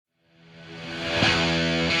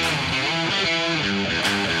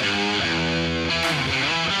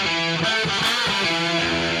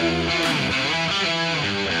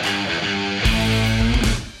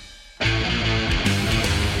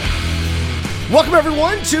Welcome,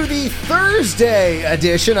 everyone, to the Thursday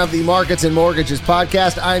edition of the Markets and Mortgages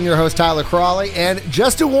podcast. I'm your host, Tyler Crawley, and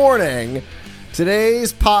just a warning,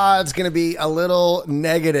 today's pod's going to be a little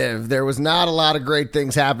negative. There was not a lot of great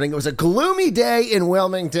things happening. It was a gloomy day in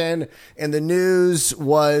Wilmington, and the news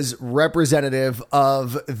was representative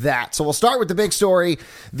of that. So we'll start with the big story,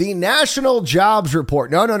 the National Jobs Report.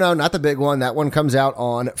 No, not the big one. That one comes out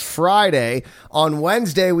on Friday. On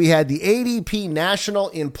Wednesday, we had the ADP National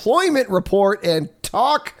Employment Report, and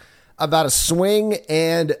talk about a swing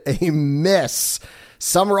and a miss.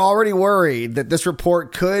 Some are already worried that this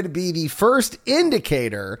report could be the first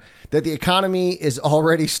indicator that the economy is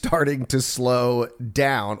already starting to slow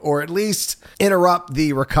down, or at least interrupt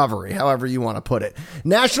the recovery, however you want to put it.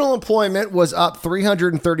 National employment was up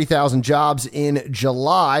 330,000 jobs in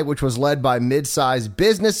July, which was led by mid-sized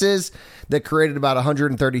businesses that created about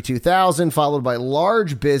 132,000, followed by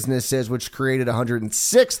large businesses, which created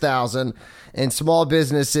 106,000, and small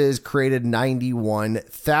businesses created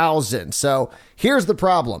 91,000. So here's the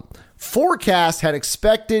problem. Forecasts had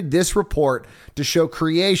expected this report to show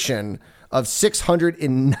creation of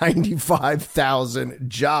 695,000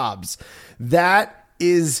 jobs. That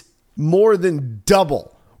is more than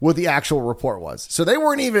double what the actual report was. So it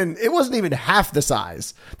wasn't even half the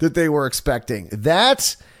size that they were expecting.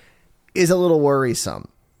 That is a little worrisome.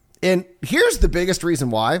 And here's the biggest reason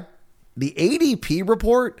why. The ADP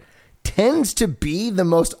report tends to be the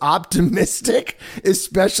most optimistic,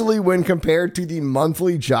 especially when compared to the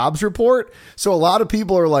monthly jobs report. So a lot of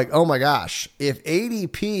people are like, oh my gosh, if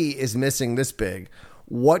ADP is missing this big,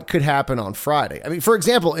 what could happen on Friday? I mean, for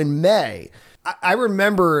example, in May, I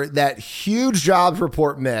remember that huge jobs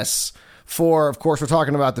report miss for, of course, we're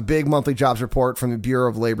talking about the big monthly jobs report from the Bureau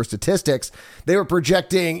of Labor Statistics. They were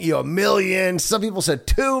projecting, 1 million. Some people said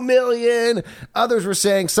 2 million. Others were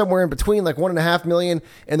saying somewhere in between, like 1.5 million.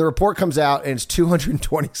 And the report comes out and it's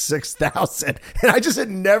 226,000. And I just had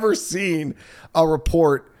never seen a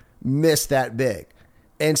report miss that big.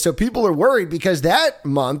 And so people are worried because that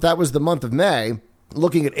was the month of May,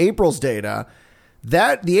 looking at April's data,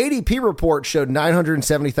 that the ADP report showed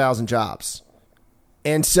 970,000 jobs.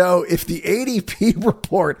 And so if the ADP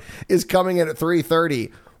report is coming in at 330,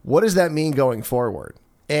 what does that mean going forward?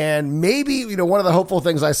 And maybe, one of the hopeful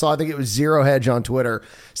things I saw, I think it was Zero Hedge on Twitter,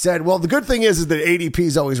 said, well, the good thing is that ADP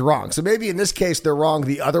is always wrong. So maybe in this case, they're wrong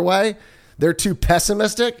the other way. They're too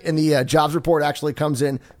pessimistic and the jobs report actually comes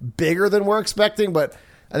in bigger than we're expecting. But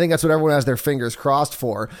I think that's what everyone has their fingers crossed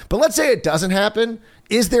for. But let's say it doesn't happen.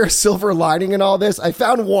 Is there a silver lining in all this? I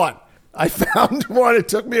found one. It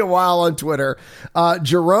took me a while on Twitter.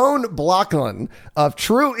 Jerome Blockland of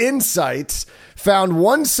True Insights found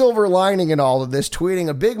one silver lining in all of this, tweeting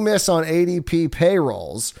a big miss on ADP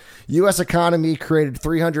payrolls. U.S. economy created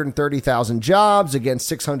 330,000 jobs against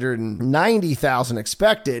 690,000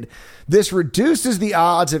 expected. This reduces the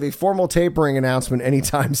odds of a formal tapering announcement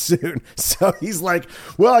anytime soon. So he's like,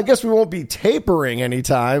 well, I guess we won't be tapering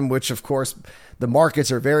anytime, which of course the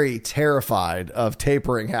markets are very terrified of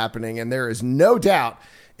tapering happening. And there is no doubt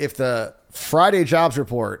if the Friday jobs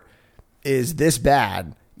report is this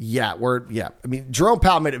bad. Jerome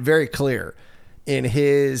Powell made it very clear in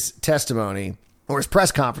his testimony or his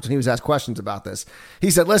press conference when he was asked questions about this. He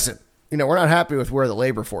said, listen, we're not happy with where the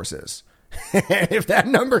labor force is. And if that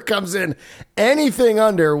number comes in anything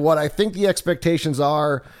under what I think the expectations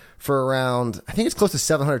are for around, I think it's close to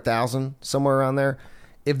 700,000, somewhere around there.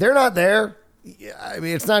 If they're not there,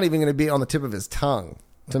 it's not even going to be on the tip of his tongue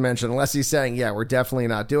to mention, unless he's saying, we're definitely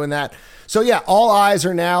not doing that. So all eyes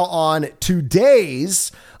are now on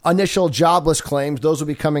today's initial jobless claims. Those will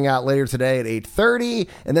be coming out later today at 8:30.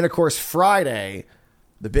 And then, of course, Friday,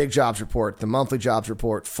 the big jobs report, the monthly jobs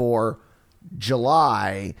report for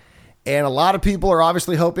July. And a lot of people are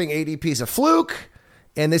obviously hoping ADP is a fluke,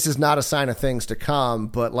 and this is not a sign of things to come.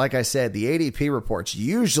 But like I said, the ADP report's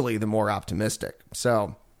usually the more optimistic.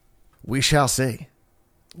 So we shall see.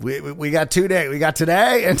 We got 2 days. We got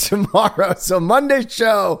today and tomorrow. So Monday's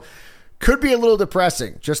show could be a little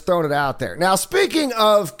depressing. Just throwing it out there. Now, speaking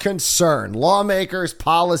of concern, lawmakers,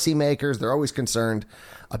 policymakers, they're always concerned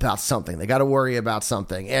about something. They got to worry about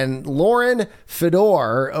something. And Lauren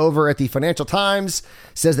Fedor over at the Financial Times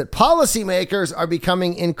says that policymakers are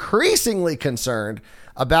becoming increasingly concerned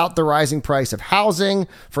about the rising price of housing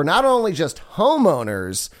for not only just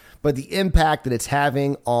homeowners, but the impact that it's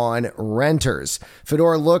having on renters.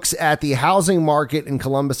 Fedor looks at the housing market in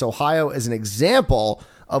Columbus, Ohio as an example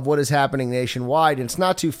of what is happening nationwide, and it's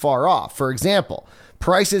not too far off. For example,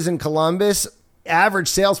 prices in Columbus, average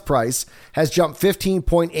sales price has jumped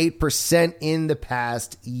 15.8% in the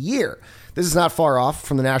past year. This is not far off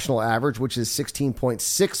from the national average, which is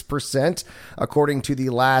 16.6%, according to the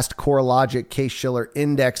last CoreLogic Case-Shiller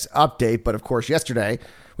Index update. But of course, yesterday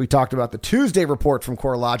we talked about the Tuesday report from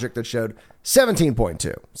CoreLogic that showed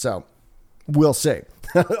 17.2. So we'll see.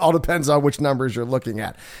 All depends on which numbers you're looking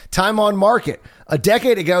at. Time on market. A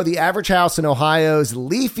decade ago, the average house in Ohio's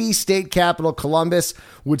leafy state capital, Columbus,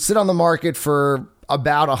 would sit on the market for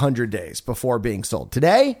about 100 days before being sold.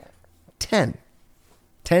 Today, 10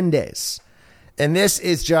 days. And this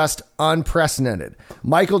is just unprecedented.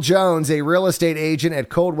 Michael Jones, a real estate agent at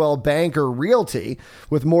Coldwell Banker Realty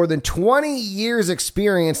with more than 20 years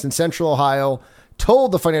experience in Central Ohio,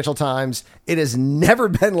 told the Financial Times, it has never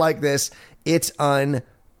been like this. It's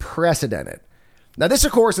unprecedented. Now, this,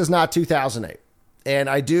 of course, is not 2008. And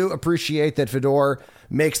I do appreciate that Fedor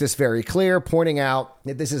makes this very clear, pointing out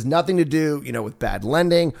that this has nothing to do, with bad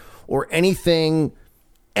lending or anything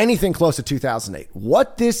close to 2008.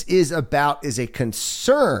 What this is about is a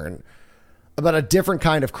concern about a different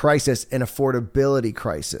kind of crisis, an affordability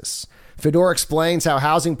crisis. Fedor explains how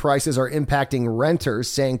housing prices are impacting renters,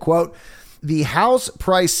 saying, quote, the house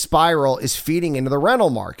price spiral is feeding into the rental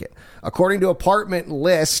market. According to Apartment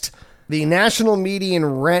List, the national median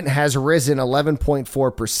rent has risen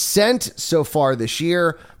 11.4% so far this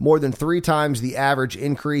year, more than 3 times the average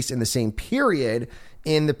increase in the same period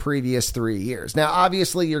in the previous 3 years. Now,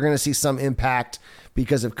 obviously, you're going to see some impact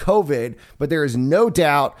because of COVID, but there is no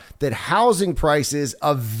doubt that housing prices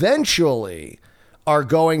eventually are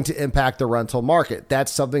going to impact the rental market.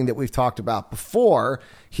 That's something that we've talked about before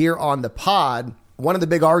here on the pod. One of the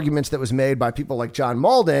big arguments that was made by people like John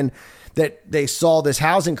Malden that they saw this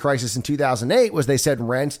housing crisis in 2008 was they said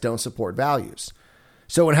rents don't support values.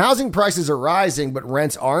 So when housing prices are rising, but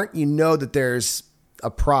rents aren't, you know that there's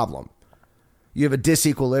a problem. You have a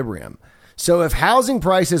disequilibrium. So if housing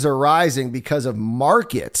prices are rising because of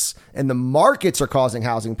markets and the markets are causing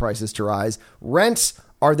housing prices to rise, rents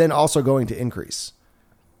are then also going to increase.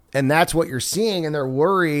 And that's what you're seeing. And they're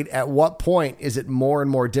worried at what point is it more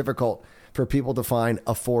and more difficult for people to find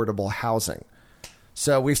affordable housing.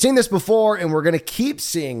 So we've seen this before, and we're going to keep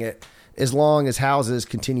seeing it as long as houses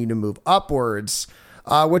continue to move upwards,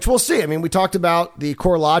 which we'll see. I mean, we talked about the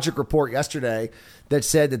CoreLogic report yesterday that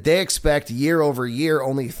said that they expect year over year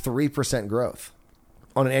only 3% growth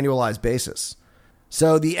on an annualized basis.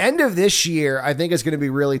 So the end of this year, I think, is going to be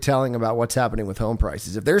really telling about what's happening with home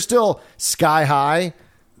prices. If they're still sky high,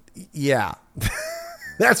 yeah,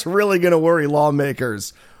 that's really going to worry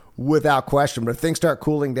lawmakers without question. But if things start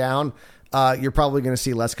cooling down, you're probably going to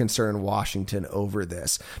see less concern in Washington over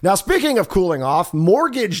this. Now, speaking of cooling off,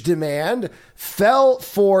 mortgage demand fell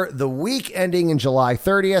for the week ending in July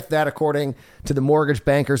 30th. That, according to the Mortgage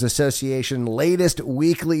Bankers Association latest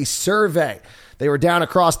weekly survey. They were down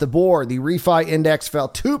across the board. The refi index fell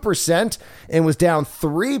 2% and was down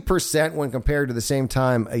 3% when compared to the same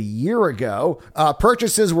time a year ago.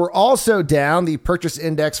 Purchases were also down. The purchase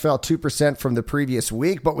index fell 2% from the previous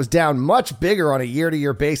week, but was down much bigger on a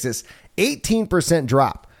year-to-year basis, 18%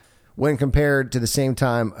 drop when compared to the same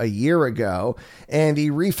time a year ago. And the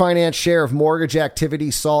refinance share of mortgage activity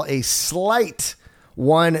saw a slight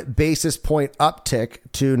 1 basis point uptick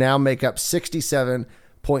to now make up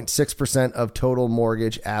 67.6% of total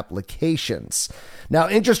mortgage applications. Now,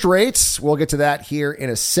 interest rates, we'll get to that here in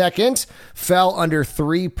a second, fell under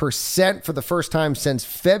 3% for the first time since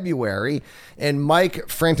February. And Mike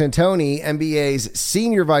Frantantoni, MBA's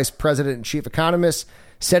senior vice president and chief economist,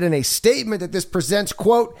 said in a statement that this presents,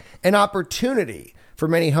 quote, an opportunity for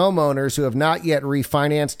many homeowners who have not yet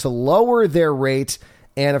refinanced to lower their rate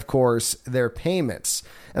and, of course, their payments.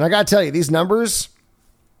 And I got to tell you, these numbers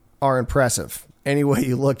are impressive any way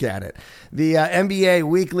you look at it. The MBA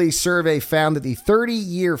weekly survey found that the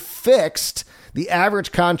 30-year fixed, the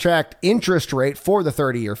average contract interest rate for the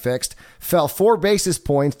 30-year fixed, fell 4 basis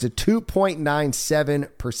points to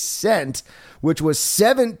 2.97%, which was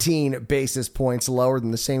 17 basis points lower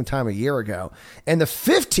than the same time a year ago. And the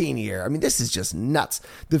 15-year, I mean, this is just nuts.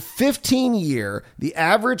 The 15-year, the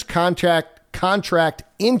average contract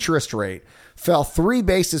interest rate fell 3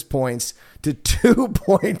 basis points to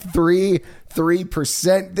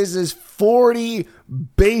 2.33%. This is 40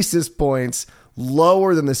 basis points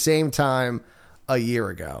lower than the same time a year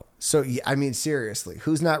ago. So, I mean, seriously,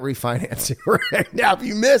 who's not refinancing right now? If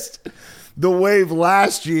you missed the wave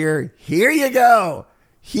last year, here you go.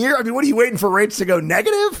 Here, I mean, what are you waiting for rates to go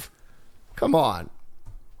negative? Come on.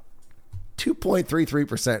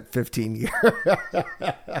 2.33% 15 year.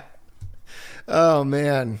 Oh,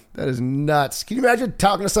 man, that is nuts. Can you imagine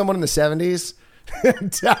talking to someone in the 70s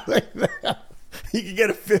and telling them you can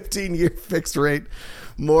get a 15-year fixed rate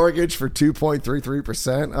Mortgage for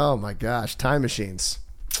 2.33%. Oh my gosh. Time machines.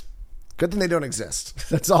 Good thing they don't exist.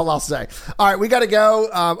 That's all I'll say. All right, we got to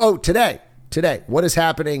go. Today, what is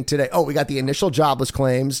happening today? Oh, we got the initial jobless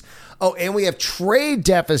claims. Oh, and we have trade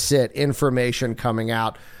deficit information coming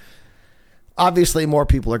out. Obviously, more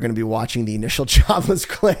people are going to be watching the initial jobless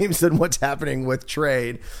claims than what's happening with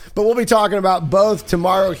trade. But we'll be talking about both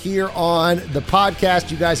tomorrow here on the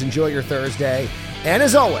podcast. You guys enjoy your Thursday. And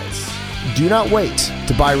as always, do not wait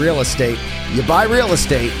to buy real estate. You buy real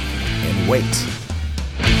estate and wait.